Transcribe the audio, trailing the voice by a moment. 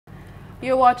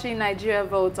You're watching Nigeria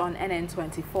Votes on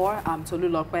NN24. I'm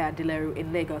Tolulope Adileru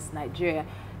in Lagos, Nigeria.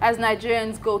 As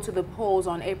Nigerians go to the polls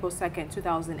on April 2nd,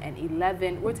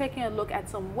 2011, we're taking a look at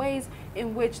some ways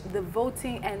in which the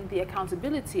voting and the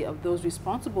accountability of those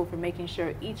responsible for making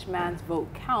sure each man's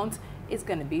vote counts is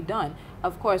going to be done.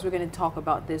 Of course, we're going to talk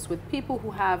about this with people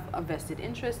who have a vested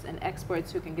interest and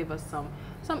experts who can give us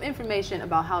some information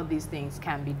about how these things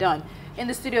can be done. In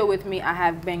the studio with me, I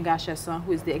have Gbenga Sesan,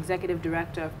 who is the Executive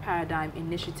Director of Paradigm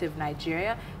Initiative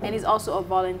Nigeria, and he's also a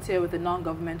volunteer with the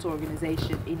non-governmental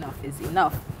organization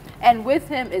EnoughisEnough. And with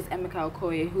him is Emeka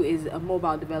Okoye, who is a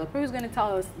mobile developer, who's going to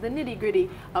tell us the nitty-gritty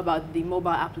about the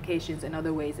mobile applications and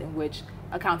other ways in which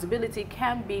accountability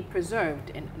can be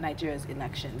preserved in Nigeria's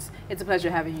elections. It's a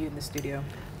pleasure having you in the studio.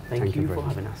 Thank you for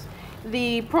having us.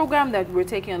 The program that we're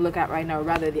taking a look at right now, or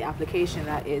rather the application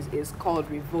that is called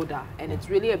ReVoDa, and it's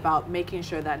really about making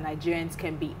sure that Nigerians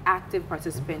can be active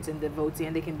participants in the voting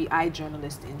and they can be eye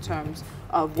journalists in terms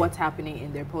of what's happening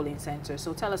in their polling centers.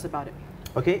 So tell us about it.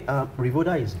 Okay,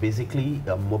 ReVoDa is basically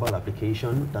a mobile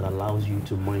application that allows you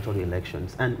to monitor the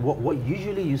elections. And what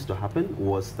usually used to happen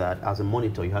was that as a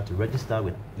monitor, you had to register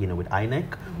with with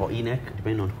INEC or ENEC,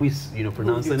 depending on who is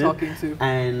pronouncing who you're talking to.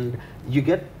 And you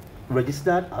get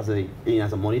registered as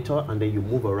a monitor, and then you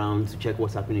move around to check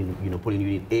what's happening. Polling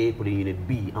unit A, polling unit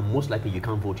B, and most likely you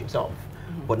can't vote yourself.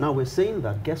 But now we're saying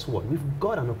that, guess what? We've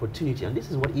got an opportunity, and this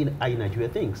is what EI Nigeria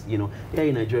thinks.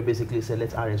 EI Nigeria basically said,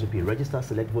 let's RSVP, register,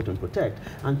 select, vote, and protect.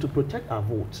 And to protect our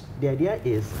votes, the idea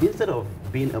is, instead of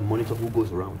being a monitor who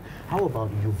goes around, how about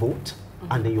you vote,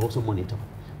 and then you also monitor?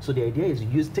 So the idea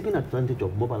is taking advantage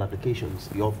of mobile applications,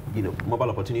 mobile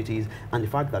opportunities, and the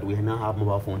fact that we now have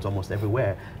mobile phones almost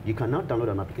everywhere. You can now download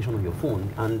an application on your phone,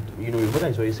 and ReVoDa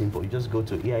is very simple. You just go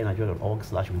to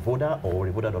einigeria.org/ReVoDa or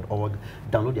revoda.org,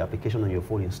 download the application on your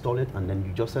phone, install it, and then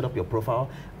you just set up your profile,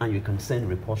 and you can send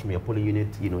reports from your polling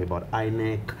unit, about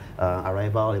INEC,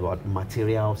 arrival, about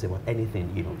materials, about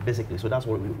anything, basically. So that's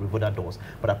what ReVoDa does.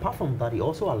 But apart from that, it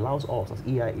also allows us as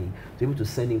EIA to be able to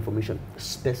send information,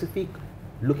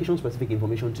 location-specific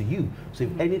information to you. So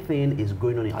if anything is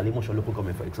going on in Alimosho local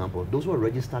government, for example, those who are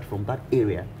registered from that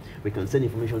area, we can send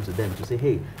information to them to say,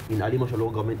 hey, in Alimosho local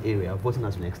government area, voting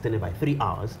has been extended by 3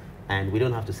 hours, and we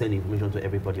don't have to send information to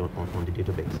everybody on the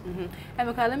database.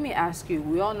 Emeka, let me ask you,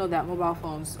 we all know that mobile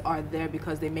phones are there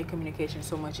because they make communication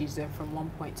so much easier from one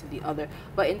point to the other.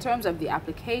 But in terms of the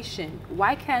application,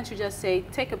 why can't you just say,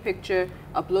 take a picture,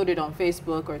 upload it on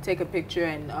Facebook, or take a picture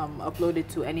and upload it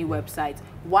to any website?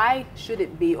 Why should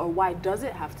it be, or why does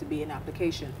it have to be an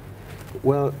application?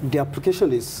 Well, the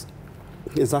application is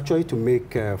actually to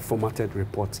make formatted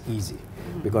reports easy,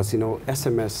 because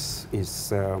SMS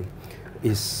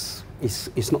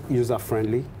is not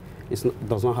user-friendly.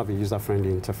 Does not have a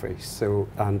user-friendly interface. So,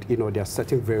 and there are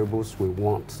certain variables we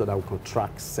want so that we can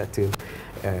track certain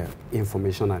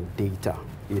information and data,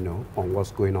 on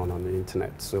what's going on the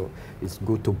internet. So it's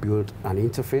good to build an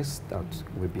interface that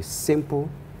will be simple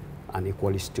and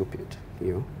equally stupid,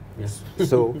 Yes.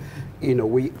 So,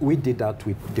 we did that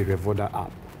with the ReVoDa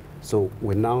app. So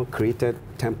we now created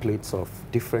templates of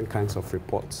different kinds of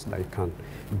reports that you can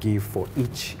give for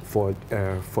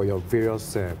your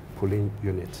various polling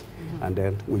units. And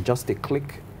then with just a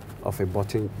click of a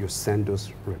button, you send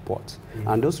those reports.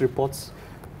 And those reports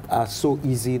are so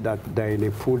easy that they're in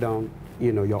a pull-down,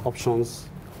 your options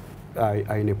are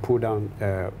in a pull-down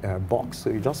box. So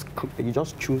you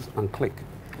just choose and click.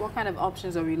 What kind of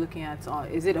options are we looking at?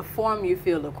 Is it a form you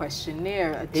fill, a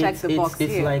questionnaire, a check the box here?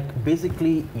 It's like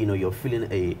basically, you're filling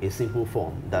a simple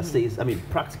form that says,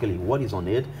 practically what is on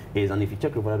it is, and if you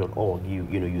check revoda.org,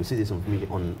 you see this on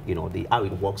the how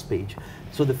it works page.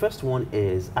 So the first one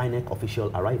is INEC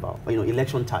official arrival,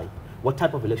 election type. What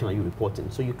type of election are you reporting?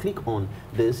 So you click on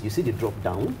this, you see the drop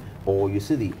down, or you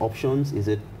see the options. Is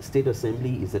it state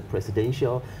assembly? Is it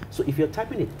presidential? So if you're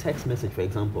typing a text message, for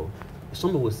example,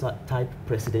 some will type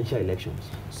presidential elections,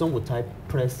 some will type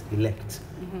press elect.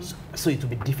 So it will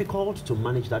be difficult to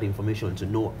manage that information,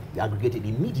 to aggregate it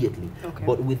immediately.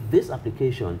 But with this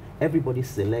application, everybody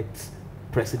selects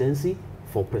presidency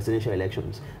for presidential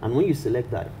elections. And when you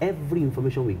select that, every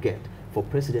information we get for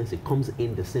presidency comes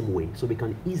in the same way. So we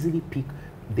can easily pick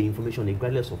the information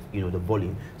regardless of the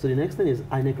volume. So the next thing is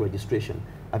INEC registration.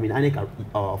 INEC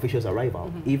officials arrival.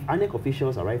 If INEC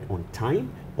officials arrived on time,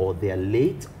 or they're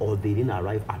late, or they didn't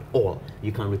arrive at all,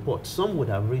 you can report. Some would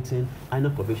have written,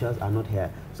 INEC officials are not here.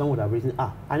 Some would have written,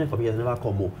 INEC officials never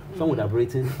come more. Some would have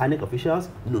written, INEC officials,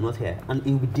 no, not here. And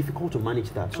it will be difficult to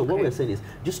manage that. So what we're saying is,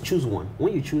 just choose one.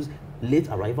 When you choose late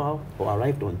arrival or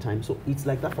arrived on time, so it's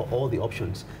like that for all the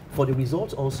options. For the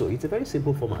results also, it's a very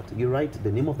simple format. You write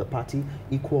the name of the party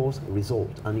equals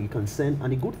result, and you can send,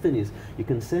 and the good thing is you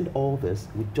can send all this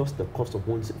with just the cost of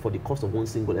one, for the cost of one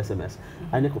single SMS.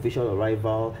 INEC official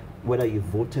arrival, whether you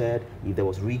voted, if there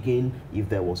was rigging, if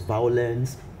there was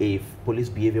violence, if police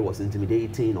behavior was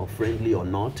intimidating or friendly or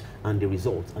not, and the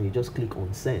results, and you just click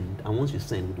on send, and once you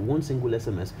send with one single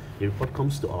SMS, the report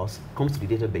comes to us, comes to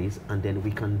the database, and then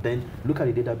we can then look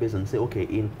at the database and say, okay,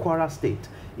 in Kwara State,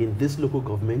 in this local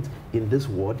government, in this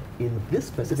ward, in this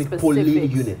specific polling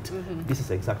unit, this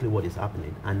is exactly what is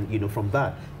happening. And you know, from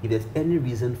that, if there's any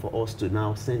reason for us to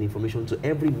now send information to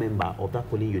every member of that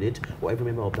polling unit or every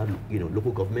member of that, you know,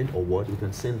 local government or ward, we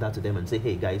can send that to them and say,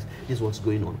 hey guys, this is what's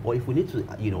going on. Or if we need to,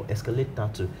 you know, escalate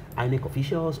that to INEC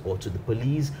officials or to the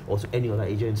police or to any other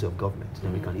agency of government,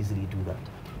 then we can easily do that.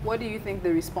 What do you think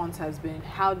the response has been?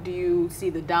 How do you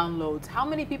see the downloads? How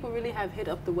many people really have hit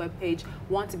up the webpage,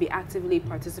 want to be actively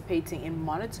participating in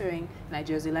monitoring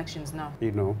Nigeria's elections now? You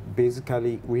know,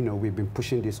 basically, we know we've been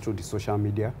pushing this through the social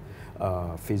media,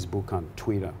 Facebook and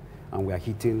Twitter, and we are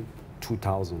hitting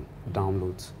 2,000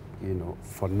 downloads, you know,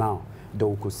 for now. Though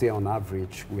we could say on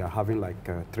average, we are having like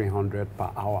 300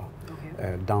 per hour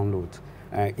download.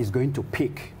 It's going to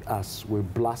peak as we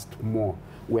blast more.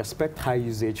 We expect high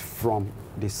usage from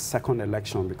the second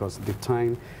election because the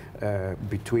time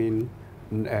between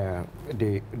the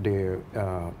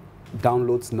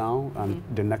downloads now and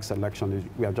the next election,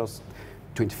 we are just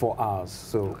 24 hours.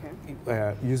 So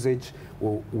usage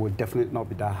will definitely not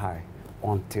be that high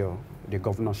until the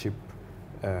governorship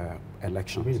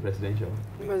election. Maybe presidential.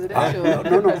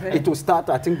 No, it will start.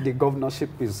 I think the governorship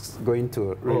is going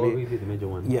to really be the major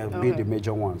one. Yeah, be the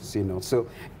major ones. You know, so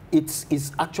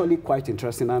it's actually quite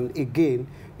interesting. And again,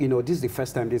 you know, this is the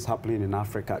first time this is happening in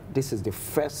Africa. This is the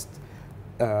first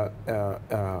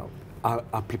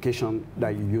application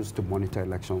that you use to monitor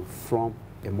election from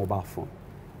a mobile phone.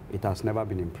 It has never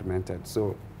been implemented.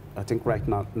 So I think right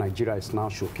now Nigeria is now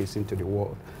showcasing to the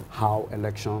world how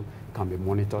election can be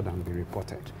monitored and be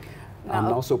reported. And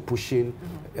also pushing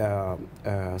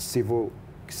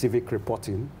civic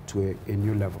reporting to a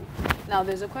new level. Now,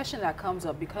 there's a question that comes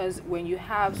up because when you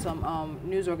have some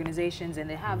news organizations and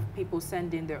they have people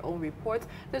send in their own reports,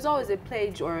 there's always a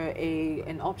pledge or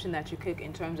an option that you click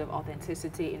in terms of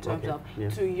authenticity, in terms of,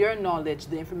 to your knowledge,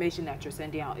 the information that you're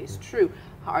sending out is true.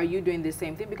 Are you doing the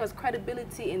same thing? Because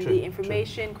credibility in the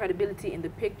information, credibility in the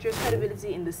pictures,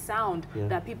 credibility in the sound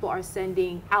that people are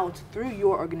sending out through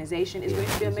your organization is going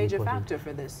to be a major factor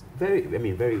for this.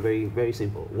 Very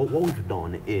simple. What we've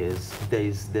done is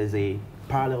there's a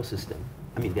parallel system.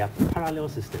 I mean, there are parallel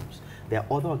systems. There are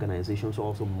other organizations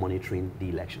also monitoring the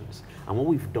elections. And what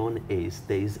we've done is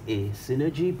there's a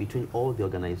synergy between all the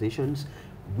organizations.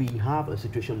 We have a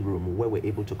situation room where we're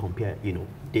able to compare, you know,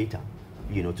 data,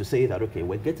 you know, to say that, okay,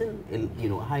 we're getting,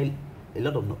 a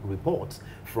lot of reports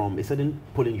from a certain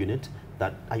polling unit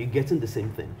that, are you getting the same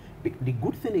thing? The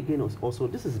good thing again is also,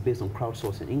 this is based on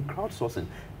crowdsourcing. In crowdsourcing,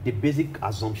 the basic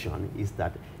assumption is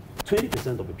that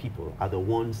 20% of the people are the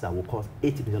ones that will cause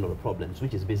 80% of the problems,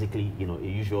 which is basically, you know, a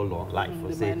usual law, like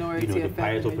for say, you know, the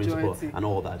Pareto principle and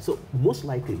all that. So most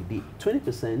likely, the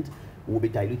 20% will be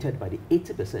diluted by the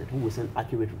 80% who will send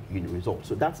accurate, you know, results.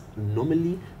 So that's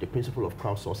normally the principle of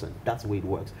crowdsourcing. That's the way it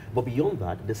works. But beyond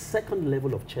that, the second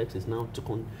level of checks is now to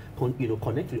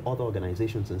connect with other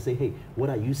organizations and say, hey, what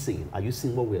are you seeing? Are you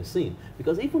seeing what we're seeing?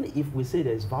 Because even if we say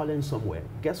there's violence somewhere,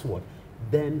 guess what?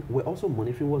 Then we're also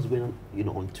monitoring what's going on, you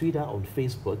know, on Twitter, on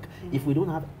Facebook. If we don't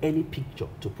have any picture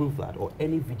to prove that, or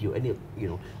any video, you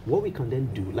know, what we can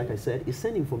then do, like I said, is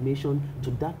send information to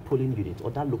that polling unit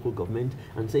or that local government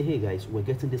and say, hey guys, we're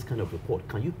getting this kind of report.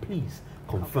 Can you please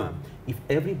confirm? If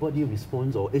everybody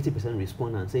responds or 80%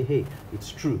 respond and say, hey,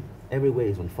 it's true, everywhere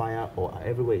is on fire or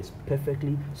everywhere is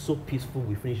perfectly so peaceful,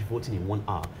 we finish voting in 1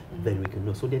 hour, then we can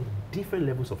know. So there are different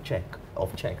levels of checks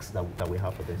that we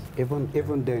have for this.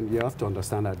 Even then, you have to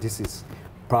understand that this is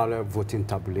parallel voting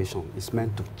tabulation. It's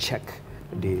meant to check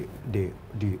the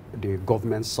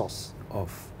government source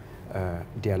of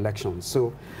the election.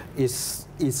 So it's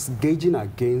gauging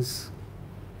against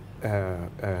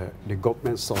the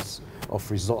government source of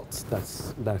results.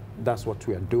 That's what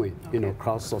we are doing. You know,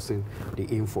 crowdsourcing the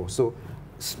info. So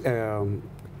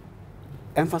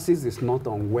emphasis is not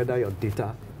on whether your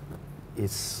data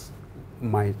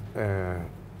might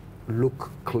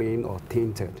look clean or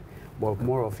tainted, but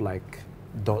more of like,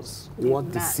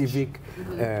 what the civic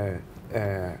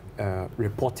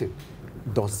reporting,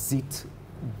 does it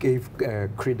gave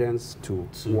credence to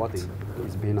what is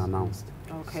being announced.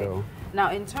 Okay. So, now,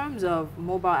 in terms of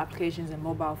mobile applications and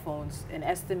mobile phones, an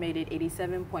estimated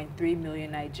 87.3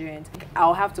 million Nigerians.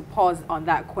 I'll have to pause on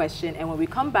that question, and when we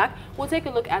come back, we'll take a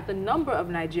look at the number of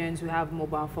Nigerians who have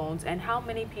mobile phones and how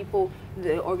many people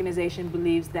the organization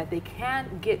believes that they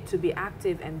can get to be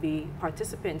active and be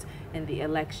participants in the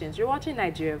elections. You're watching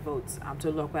Nigeria Votes. I'm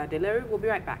Tolu Adeleru. We'll be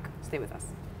right back. Stay with us.